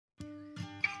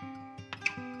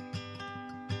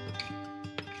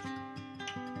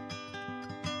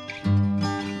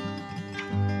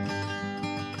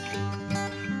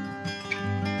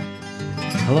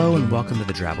Hello and welcome to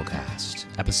the Drabblecast,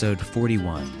 episode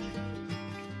 41.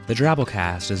 The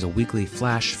Drabblecast is a weekly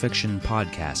flash fiction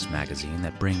podcast magazine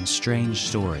that brings strange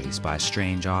stories by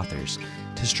strange authors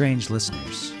to strange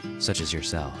listeners, such as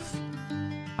yourself.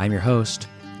 I'm your host,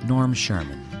 Norm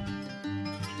Sherman.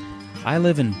 I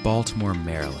live in Baltimore,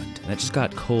 Maryland, and it just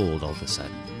got cold all of a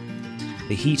sudden.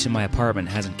 The heat in my apartment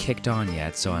hasn't kicked on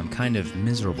yet, so I'm kind of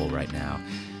miserable right now,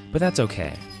 but that's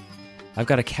okay. I've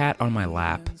got a cat on my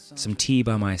lap, some tea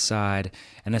by my side,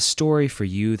 and a story for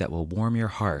you that will warm your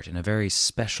heart in a very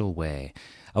special way,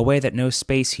 a way that no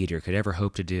space heater could ever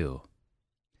hope to do.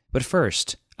 But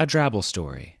first, a Drabble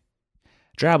story.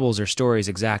 Drabbles are stories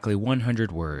exactly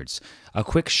 100 words, a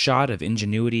quick shot of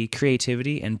ingenuity,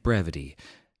 creativity, and brevity.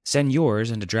 Send yours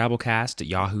into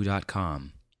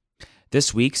drabblecast@yahoo.com.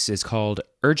 This week's is called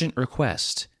Urgent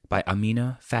Request by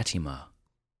Amina Fatima.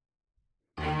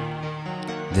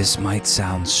 This might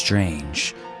sound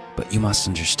strange, but you must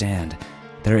understand,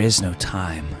 there is no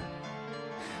time.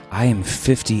 I am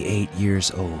 58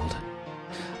 years old.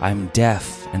 I'm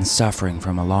deaf and suffering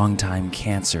from a long-time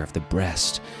cancer of the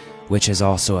breast, which has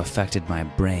also affected my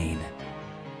brain.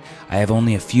 I have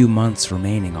only a few months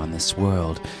remaining on this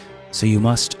world, so you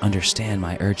must understand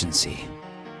my urgency.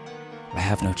 I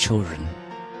have no children,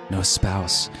 no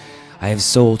spouse. I have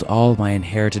sold all my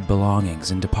inherited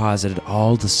belongings and deposited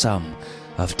all the sum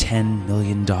of $10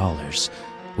 million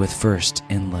with First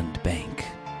Inland Bank.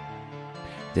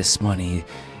 This money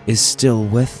is still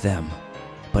with them,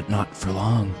 but not for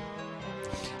long.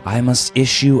 I must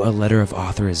issue a letter of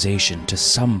authorization to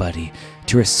somebody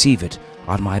to receive it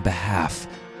on my behalf,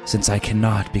 since I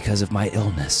cannot because of my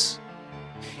illness.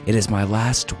 It is my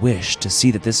last wish to see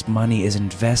that this money is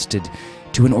invested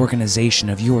to an organization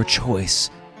of your choice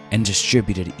and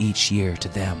distributed each year to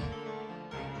them.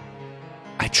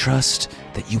 I trust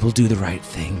that you will do the right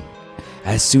thing.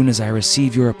 As soon as I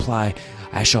receive your reply,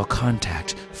 I shall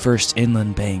contact First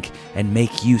Inland Bank and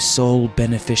make you sole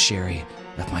beneficiary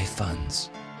of my funds.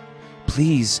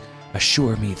 Please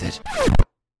assure me that...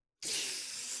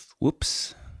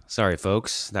 Whoops. Sorry,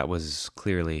 folks. That was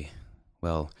clearly,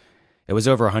 well, it was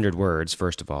over 100 words,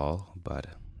 first of all, but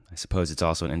I suppose it's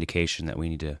also an indication that we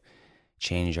need to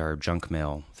change our junk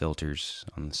mail filters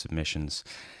on the submissions.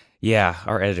 Yeah,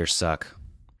 our editors suck.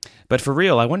 But for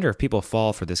real, I wonder if people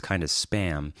fall for this kind of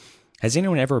spam. Has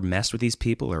anyone ever messed with these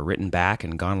people or written back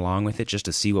and gone along with it just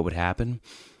to see what would happen?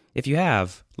 If you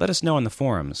have, let us know on the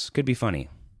forums. Could be funny.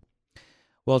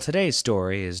 Well, today's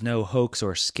story is no hoax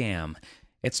or scam.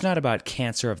 It's not about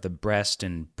cancer of the breast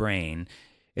and brain.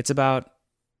 It's about,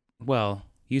 well,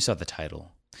 you saw the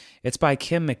title. It's by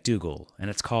Kim McDougall, and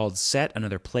it's called Set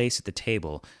Another Place at the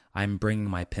Table, I'm Bringing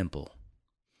My Pimple.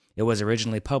 It was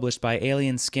originally published by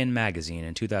Alien Skin magazine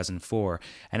in 2004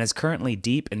 and is currently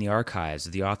deep in the archives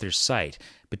of the author's site,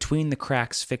 Between the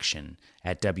Cracks Fiction,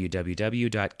 at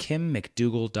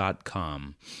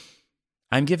www.kimmcdougall.com.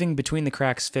 I'm giving Between the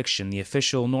Cracks Fiction the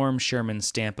official Norm Sherman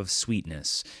stamp of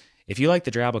sweetness. If you like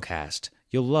the Drabblecast,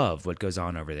 you'll love what goes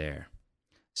on over there.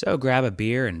 So grab a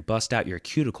beer and bust out your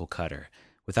cuticle cutter.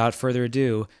 Without further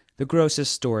ado, the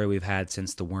grossest story we've had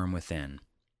since The Worm Within.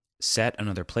 Set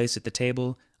Another Place at the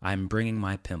Table, I'm Bringing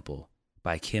My Pimple,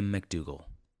 by Kim McDougall.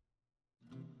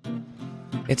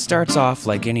 It starts off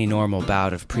like any normal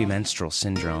bout of premenstrual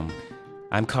syndrome.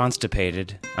 I'm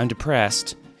constipated, I'm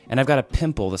depressed, and I've got a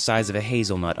pimple the size of a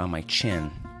hazelnut on my chin.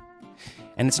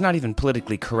 And it's not even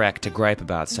politically correct to gripe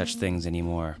about such things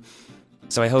anymore.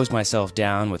 So I hose myself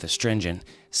down with astringent,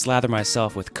 slather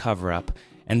myself with cover-up,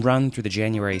 and run through the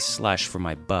January slush for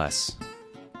my bus.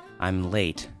 I'm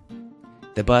late.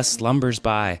 The bus lumbers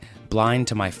by, blind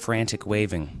to my frantic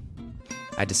waving.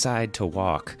 I decide to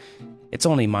walk. It's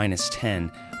only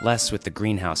 -10, less with the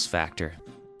greenhouse factor.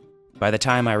 By the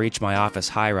time I reach my office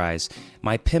high-rise,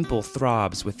 my pimple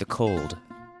throbs with the cold.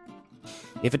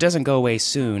 If it doesn't go away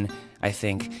soon, I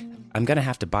think, I'm gonna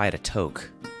have to buy it a toque.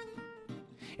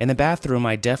 In the bathroom,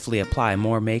 I deftly apply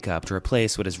more makeup to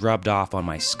replace what is rubbed off on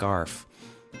my scarf.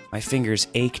 My fingers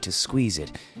ache to squeeze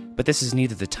it, but this is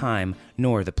neither the time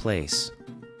nor the place.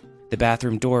 The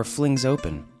bathroom door flings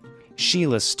open.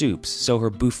 Sheila stoops so her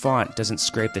bouffant doesn't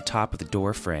scrape the top of the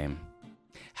door frame.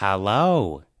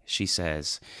 "Hello," she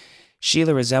says.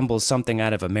 Sheila resembles something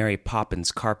out of a Mary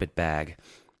Poppins carpet bag.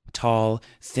 Tall,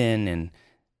 thin, and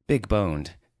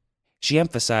big-boned. She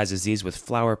emphasizes these with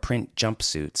flower print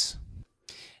jumpsuits.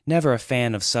 Never a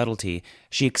fan of subtlety,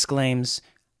 she exclaims,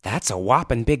 "That's a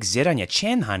whopping big zit on your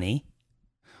chin, honey."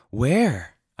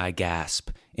 "Where?" I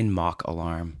gasp, in mock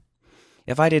alarm.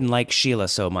 If I didn't like Sheila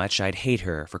so much, I'd hate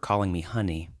her for calling me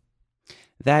honey.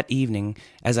 That evening,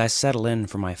 as I settle in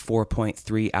for my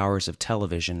 4.3 hours of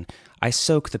television, I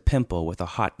soak the pimple with a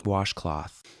hot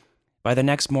washcloth. By the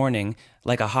next morning,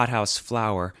 like a hothouse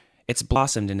flower, it's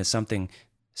blossomed into something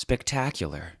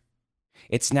spectacular.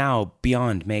 It's now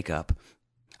beyond makeup.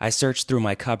 I searched through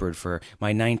my cupboard for my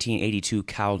 1982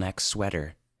 cowl neck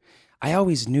sweater. I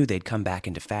always knew they'd come back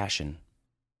into fashion.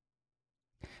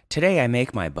 Today I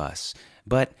make my bus,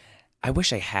 but I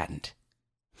wish I hadn't.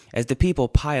 As the people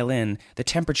pile in, the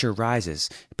temperature rises,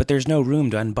 but there's no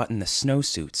room to unbutton the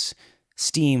snowsuits.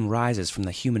 Steam rises from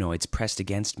the humanoids pressed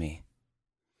against me.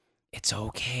 "It's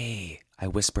okay," I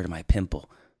whisper to my pimple.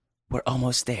 "We're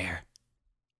almost there."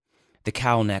 The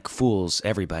cowl neck fools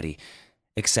everybody,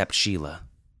 except Sheila.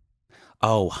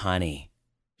 "Oh, honey,"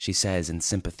 she says in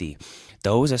sympathy,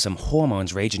 "those are some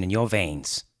hormones raging in your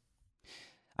veins."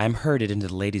 I'm herded into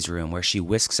the ladies' room where she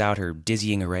whisks out her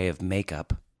dizzying array of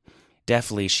makeup.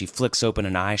 Deftly, she flicks open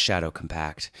an eyeshadow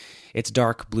compact. It's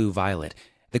dark blue-violet,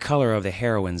 the color of the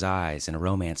heroine's eyes in a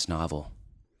romance novel.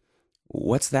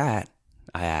 "What's that?"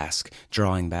 I ask,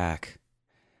 drawing back.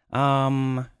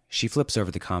 She flips over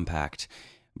the compact.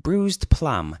 "Bruised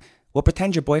plum. Well,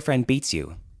 pretend your boyfriend beats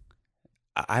you."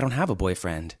 "I don't have a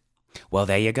boyfriend." "Well,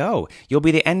 there you go. You'll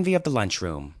be the envy of the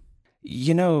lunchroom."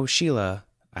 "You know, Sheila,"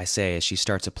 I say as she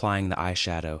starts applying the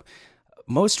eyeshadow,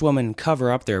 "most women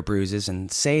cover up their bruises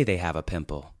and say they have a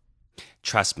pimple."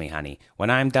 "Trust me, honey. When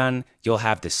I'm done, you'll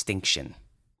have distinction."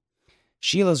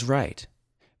 Sheila's right.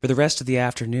 For the rest of the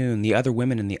afternoon, the other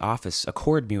women in the office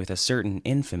accord me with a certain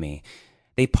infamy.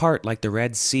 They part like the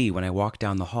Red Sea when I walk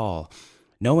down the hall.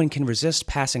 No one can resist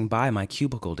passing by my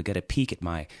cubicle to get a peek at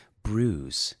my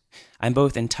bruise. I'm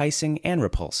both enticing and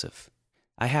repulsive.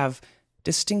 I have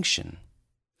distinction.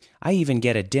 I even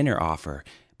get a dinner offer,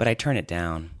 but I turn it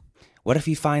down. What if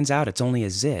he finds out it's only a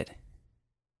zit?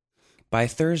 By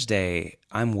Thursday,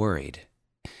 I'm worried.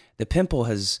 The pimple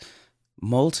has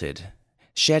molted,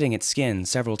 shedding its skin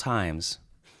several times.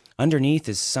 Underneath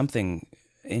is something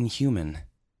inhuman.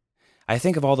 I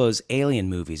think of all those alien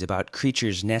movies about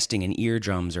creatures nesting in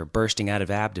eardrums or bursting out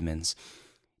of abdomens.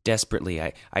 Desperately,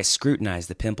 I scrutinize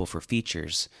the pimple for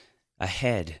features. A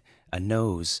head, a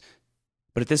nose.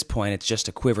 But at this point, it's just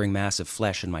a quivering mass of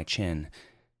flesh in my chin.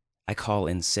 I call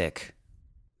in sick.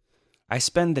 I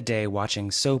spend the day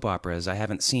watching soap operas I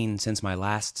haven't seen since my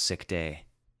last sick day.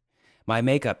 My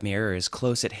makeup mirror is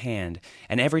close at hand,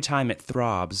 and every time it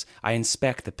throbs, I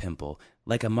inspect the pimple,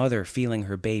 like a mother feeling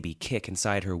her baby kick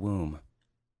inside her womb.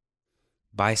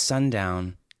 By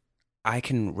sundown, I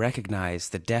can recognize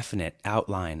the definite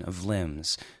outline of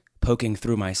limbs, poking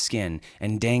through my skin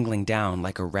and dangling down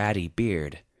like a ratty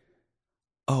beard.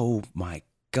 Oh my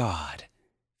God.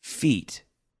 Feet.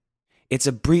 It's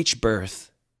a breech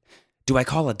birth. Do I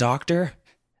call a doctor?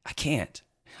 I can't.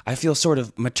 I feel sort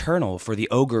of maternal for the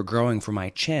ogre growing from my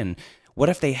chin. What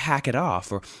if they hack it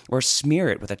off or smear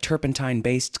it with a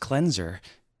turpentine-based cleanser?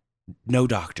 No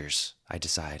doctors, I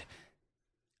decide.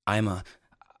 I'm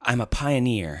a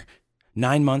pioneer,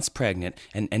 9 months pregnant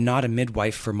and not a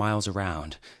midwife for miles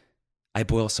around. I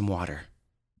boil some water.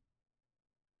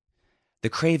 The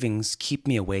cravings keep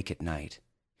me awake at night.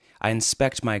 I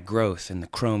inspect my growth in the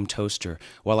chrome toaster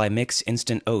while I mix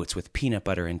instant oats with peanut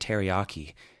butter and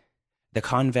teriyaki. The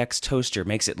convex toaster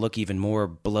makes it look even more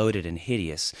bloated and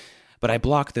hideous, but I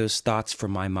block those thoughts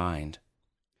from my mind.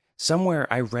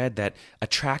 Somewhere I read that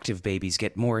attractive babies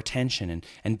get more attention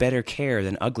and better care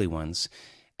than ugly ones,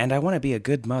 and I want to be a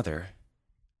good mother.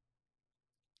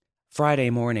 Friday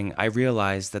morning, I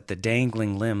realize that the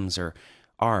dangling limbs are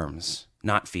arms,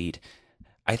 not feet.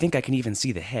 I think I can even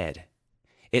see the head.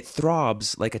 It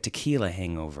throbs like a tequila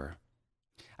hangover.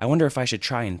 I wonder if I should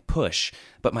try and push,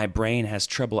 but my brain has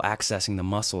trouble accessing the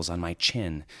muscles on my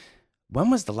chin. When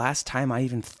was the last time I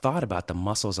even thought about the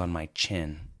muscles on my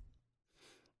chin?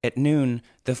 At noon,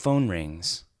 the phone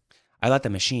rings. I let the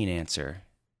machine answer.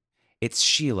 It's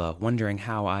Sheila wondering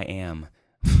how I am.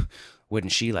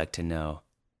 Wouldn't she like to know?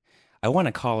 I want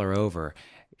to call her over.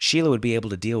 Sheila would be able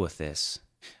to deal with this.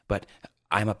 But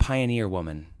I'm a pioneer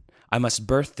woman. I must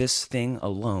birth this thing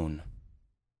alone.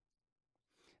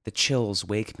 The chills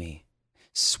wake me.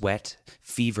 Sweat,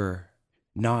 fever,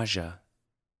 nausea.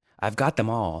 I've got them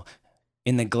all.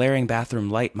 In the glaring bathroom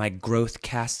light, my growth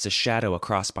casts a shadow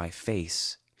across my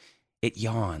face. It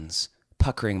yawns,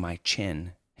 puckering my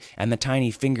chin, and the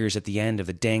tiny fingers at the end of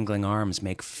the dangling arms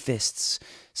make fists,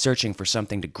 searching for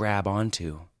something to grab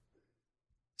onto.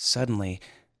 Suddenly,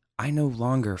 I no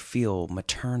longer feel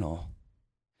maternal.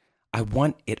 I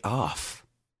want it off.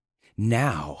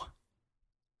 Now.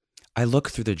 I look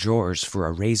through the drawers for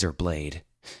a razor blade.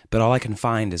 but all I can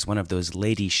find is one of those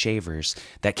lady shavers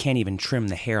that can't even trim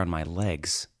the hair on my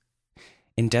legs.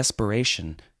 In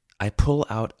desperation, I pull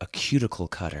out a cuticle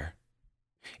cutter.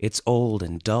 It's old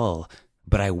and dull,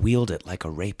 but I wield it like a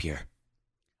rapier.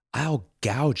 I'll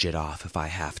gouge it off if I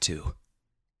have to.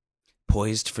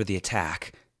 Poised for the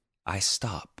attack, I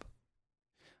stop.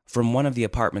 From one of the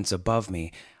apartments above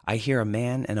me, I hear a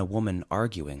man and a woman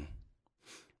arguing.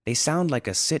 They sound like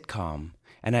a sitcom,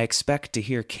 and I expect to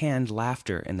hear canned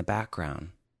laughter in the background.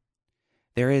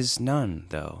 There is none,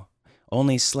 though,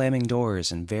 only slamming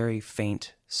doors and very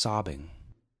faint sobbing.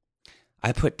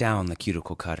 I put down the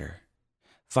cuticle cutter,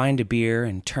 find a beer,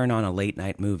 and turn on a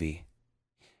late-night movie.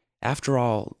 After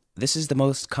all, this is the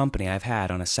most company I've had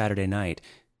on a Saturday night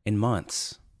in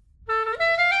months.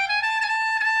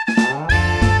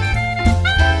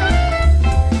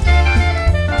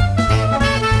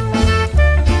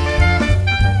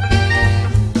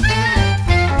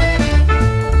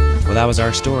 Well, that was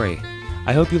our story.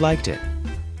 I hope you liked it.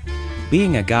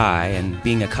 Being a guy and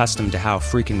being accustomed to how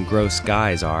freaking gross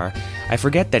guys are, I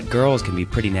forget that girls can be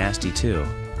pretty nasty too.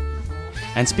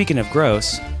 And speaking of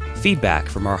gross, feedback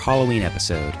from our Halloween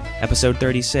episode, episode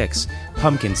 36,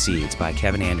 Pumpkin Seeds by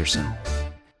Kevin Anderson.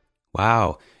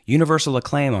 Wow, universal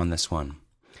acclaim on this one.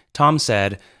 Tom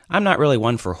said, "I'm not really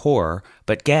one for horror,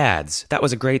 but gads, that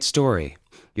was a great story.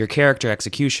 Your character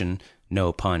execution,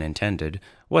 no pun intended,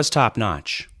 was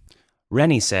top-notch."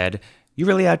 Rennie said, "You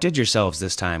really outdid yourselves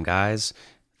this time, guys.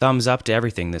 Thumbs up to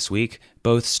everything this week,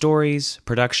 both stories,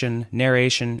 production,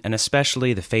 narration, and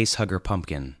especially the facehugger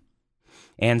pumpkin."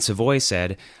 Anne Savoy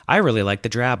said, "I really like the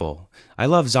Drabble. I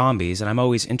love zombies, and I'm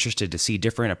always interested to see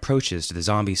different approaches to the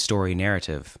zombie story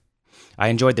narrative. I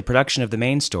enjoyed the production of the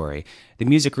main story. The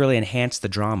music really enhanced the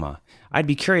drama. I'd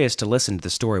be curious to listen to the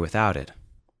story without it."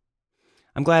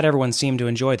 I'm glad everyone seemed to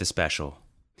enjoy the special.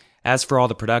 As for all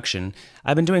the production,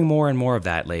 I've been doing more and more of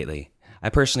that lately. I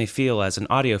personally feel as an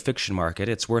audio fiction market,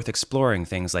 it's worth exploring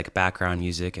things like background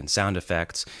music and sound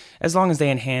effects, as long as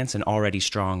they enhance an already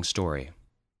strong story.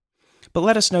 But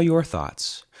let us know your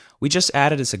thoughts. We just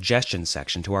added a suggestion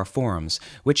section to our forums,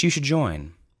 which you should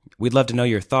join. We'd love to know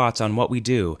your thoughts on what we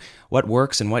do, what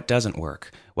works and what doesn't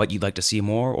work, what you'd like to see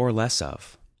more or less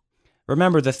of.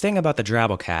 Remember, the thing about the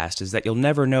Drabblecast is that you'll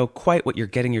never know quite what you're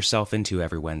getting yourself into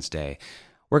every Wednesday.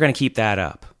 We're going to keep that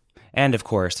up. And of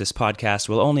course, this podcast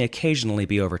will only occasionally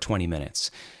be over 20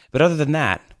 minutes. But other than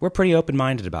that, we're pretty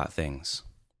open-minded about things.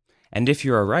 And if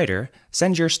you're a writer,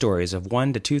 send your stories of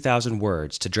 1 to 2,000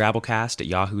 words to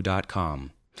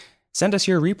drabblecast@yahoo.com. Send us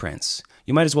your reprints.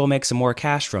 You might as well make some more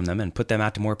cash from them and put them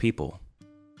out to more people.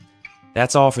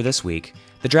 That's all for this week.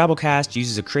 The Drabblecast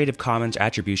uses a Creative Commons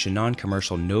Attribution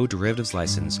Non-Commercial No Derivatives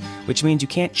license, which means you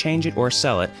can't change it or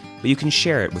sell it, but you can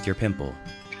share it with your Pimple.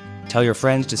 Tell your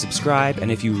friends to subscribe,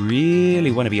 and if you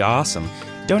really want to be awesome,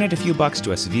 donate a few bucks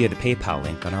to us via the PayPal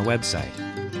link on our website.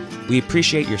 We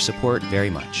appreciate your support very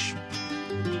much.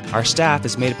 Our staff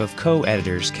is made up of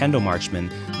co-editors Kendall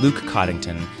Marchman, Luke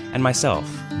Coddington, and myself,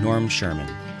 Norm Sherman,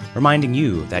 reminding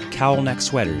you that cowl neck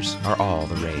sweaters are all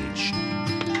the rage.